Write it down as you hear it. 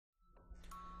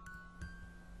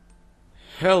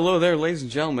Hello there, ladies and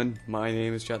gentlemen. My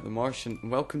name is Jack the Martian,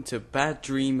 and welcome to Bad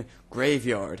Dream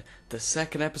Graveyard, the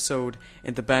second episode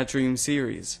in the Bad Dream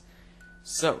series.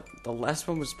 So, the last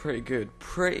one was pretty good,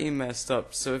 pretty messed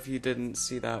up, so if you didn't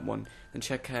see that one, then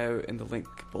check out in the link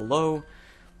below.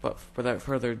 But without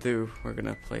further ado, we're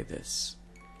gonna play this.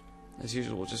 As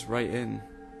usual, just right in.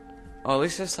 Oh, at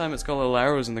least this time it's got little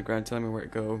arrows in the ground telling me where to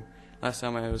go. Last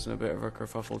time I was in a bit of a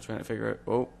kerfuffle trying to figure out.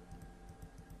 Oh.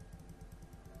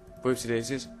 Whoopsie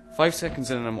daisies. 5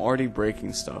 seconds in and I'm already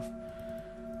breaking stuff.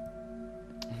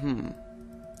 I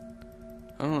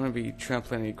don't want to be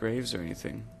trampling any graves or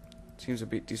anything. Seems a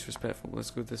bit disrespectful. Let's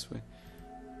go this way.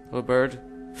 Hello, bird.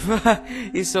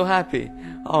 He's so happy.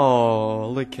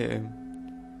 Oh, look at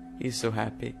him. He's so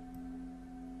happy.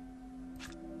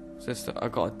 I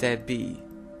got a dead bee.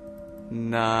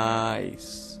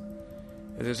 Nice.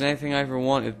 If there's anything I ever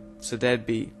wanted, it's a dead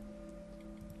bee.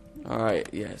 Alright,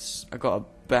 yes. I got a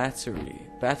battery.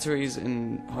 Batteries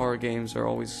in horror games are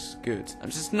always good.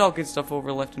 I'm just knocking stuff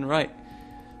over left and right.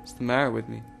 What's the matter with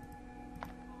me?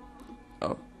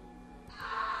 Oh.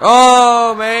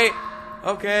 Oh, mate!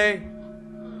 Okay.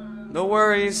 No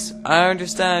worries. I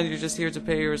understand. You're just here to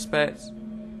pay your respects.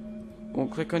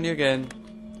 Won't click on you again.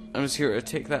 I'm just here to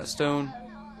take that stone.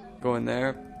 Go in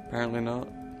there. Apparently not.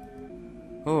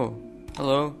 Oh.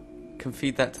 Hello. Can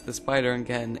feed that to the spider and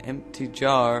get an empty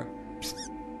jar.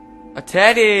 A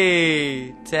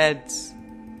teddy! Teds.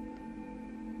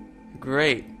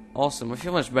 Great. Awesome. I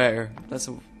feel much better. That's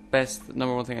the best,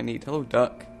 #1 thing I need. Hello,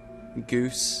 duck.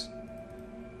 Goose.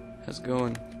 How's it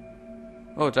going?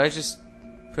 Oh, did I just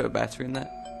put a battery in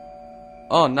that?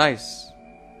 Oh, nice.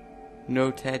 No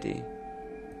teddy.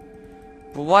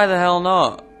 But why the hell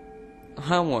not?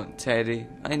 I want teddy.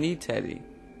 I need teddy.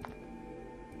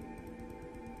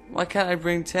 Why can't I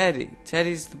bring teddy?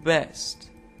 Teddy's the best.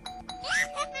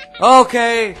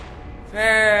 Okay,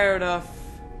 fair enough.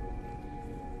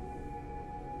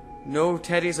 No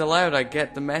teddies allowed, I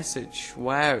get the message.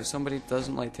 Wow, somebody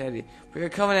doesn't like teddy. But you're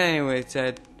coming anyway,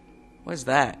 Ted. What is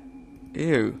that?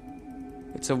 Ew.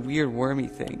 It's a weird wormy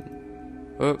thing.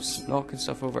 Oops, knocking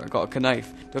stuff over. I got a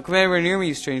knife. Don't come anywhere near me,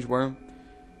 you strange worm.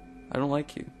 I don't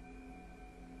like you.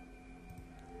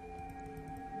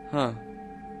 Huh.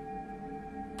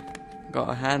 Got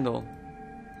a handle.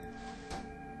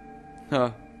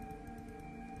 Huh.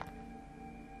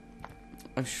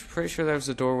 I'm pretty sure there was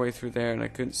a doorway through there and I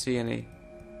couldn't see any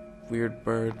weird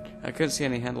bird. I couldn't see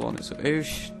any handle on it, so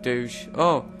oosh, douche.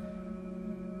 Oh!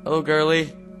 Hello,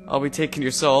 girly. I'll be taking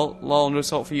your salt. Lol, no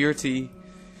salt for your tea.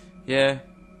 Yeah.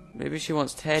 Maybe she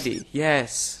wants teddy.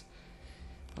 Yes!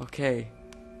 Okay.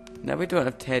 Now we don't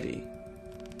have teddy.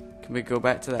 Can we go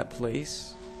back to that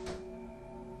place?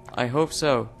 I hope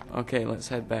so. Okay, let's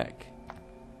head back.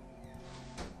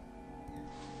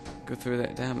 Go through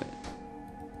that, damn it.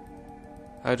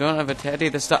 I don't have a teddy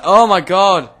this time. Oh my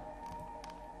god!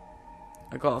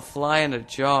 I got a fly in a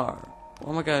jar.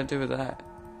 What am I gonna do with that?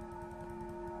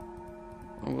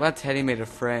 I'm glad Teddy made a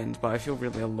friend, but I feel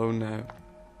really alone now.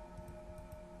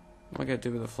 What am I gonna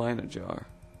do with a fly in a jar?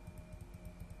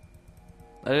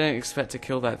 I didn't expect to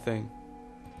kill that thing.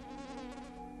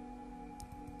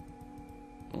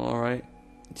 Alright.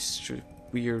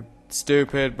 Weird,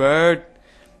 stupid bird.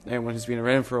 Anyone who's been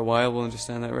around for a while will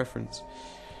understand that reference.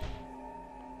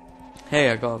 Hey,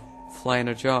 I got a fly in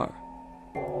a jar.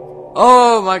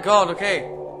 Oh my god, okay.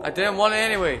 I didn't want it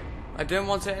anyway. I didn't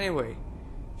want it anyway.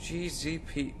 Jeezy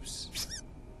peeps.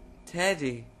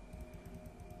 Teddy.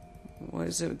 What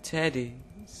is it with Teddy?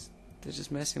 They're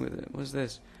just messing with it. What's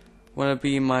this? Wanna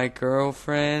be my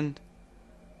girlfriend?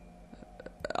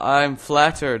 I'm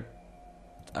flattered.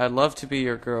 I'd love to be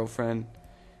your girlfriend,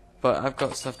 but I've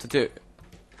got stuff to do.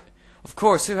 Of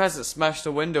course, who hasn't smashed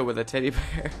a window with a teddy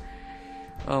bear?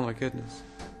 Oh my goodness.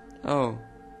 Oh.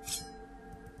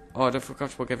 Oh, I don't feel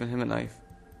comfortable giving him a knife.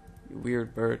 You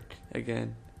weird bird.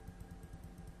 Again.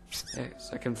 Yes,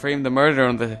 I can frame the murder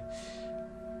on the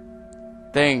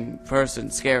thing, person,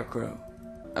 scarecrow.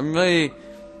 I'm really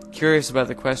curious about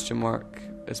the question mark,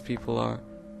 as people are.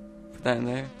 Put that in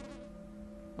there.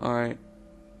 Alright.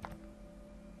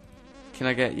 Can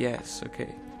I get yes?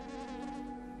 Okay.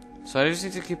 So I just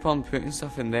need to keep on putting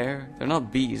stuff in there. They're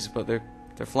not bees, but they're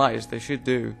flies. They should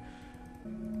do.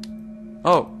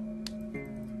 Oh.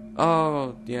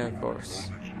 Oh, yeah, of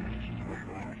course.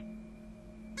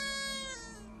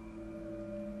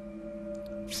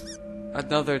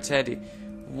 Another teddy.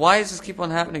 Why does this keep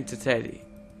on happening to Teddy?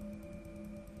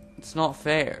 It's not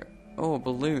fair. Oh, a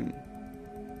balloon.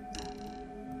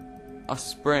 A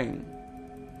spring.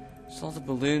 Just all the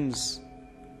balloons.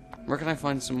 Where can I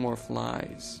find some more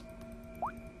flies?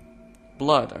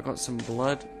 Blood. I got some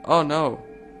blood. Oh no.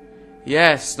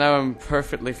 Yes, now I'm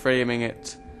perfectly framing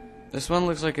it. This one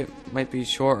looks like it might be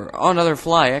shorter. Oh, another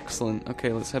fly. Excellent.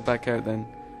 Okay, let's head back out then.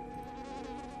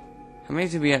 How many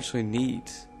do we actually need?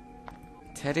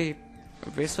 Teddy...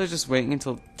 We're basically just waiting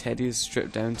until Teddy is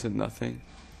stripped down to nothing.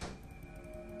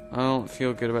 I don't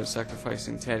feel good about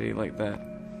sacrificing Teddy like that.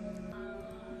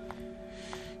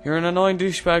 You're an annoying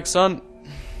douchebag, son.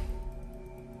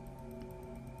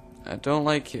 I don't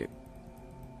like it.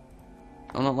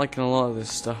 I'm not liking a lot of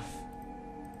this stuff.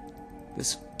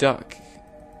 This duck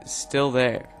is still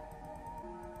there.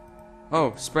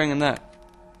 Oh, spring in that.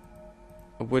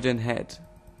 A wooden head.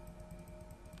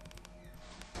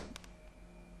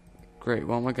 Great,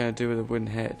 what am I gonna do with a wooden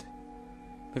head?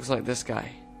 Looks like this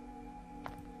guy.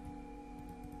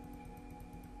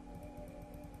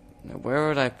 Now, where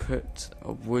would I put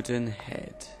a wooden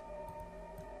head?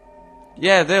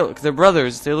 Yeah, they're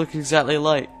brothers. They look exactly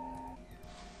alike.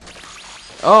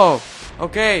 Oh,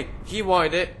 okay. He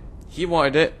wanted it. He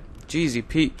wanted it. Jeezy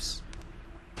peeps.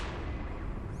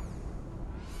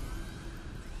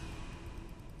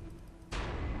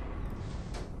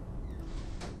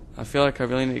 I feel like I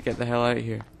really need to get the hell out of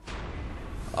here.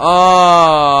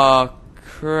 Oh,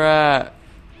 crap.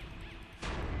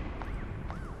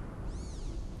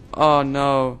 Oh,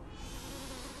 no.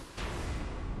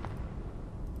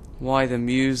 Why the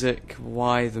music?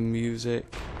 Why the music?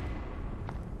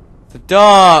 The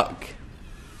duck!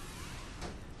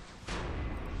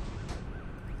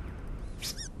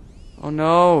 Oh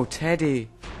no, Teddy.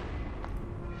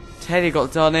 Teddy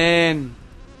got done in.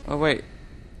 Oh wait,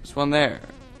 there's one there.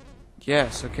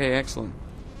 Yes, okay, excellent.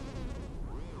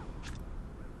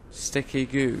 Sticky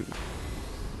goo.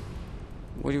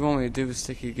 What do you want me to do with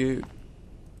sticky goo?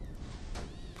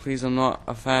 Please, I'm not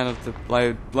a fan of the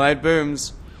loud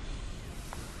booms.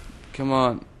 Come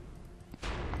on.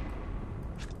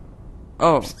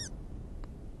 Oh.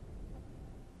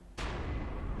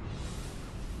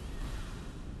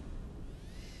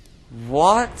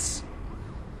 What?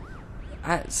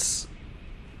 I still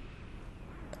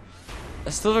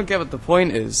don't get what the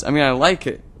point is. I mean, I like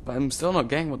it, but I'm still not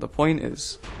getting what the point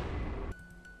is.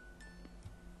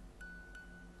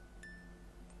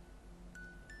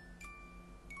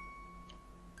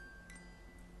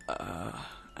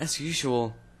 As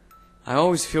usual, I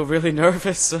always feel really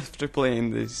nervous after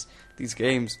playing these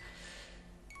games.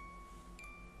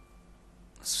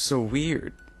 It's so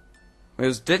weird.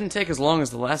 It didn't take as long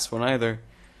as the last one either.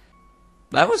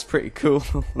 That was pretty cool.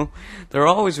 They're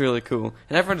always really cool.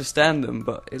 I never understand them,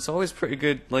 but it's always pretty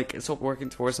good. Like, it's all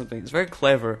working towards something. It's very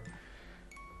clever.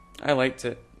 I liked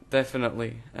it,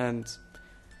 definitely. And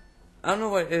I don't know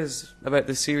what it is about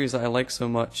this series that I like so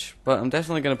much, but I'm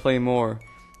definitely going to play more.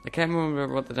 I can't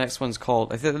remember what the next one's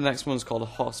called. I think the next one's called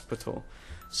Hospital.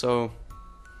 So,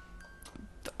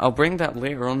 I'll bring that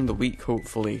later on in the week,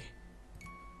 hopefully.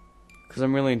 Because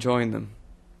I'm really enjoying them.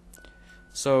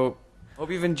 So,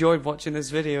 hope you've enjoyed watching this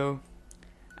video.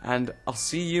 And I'll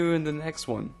see you in the next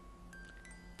one.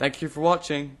 Thank you for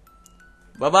watching.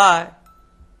 Bye-bye.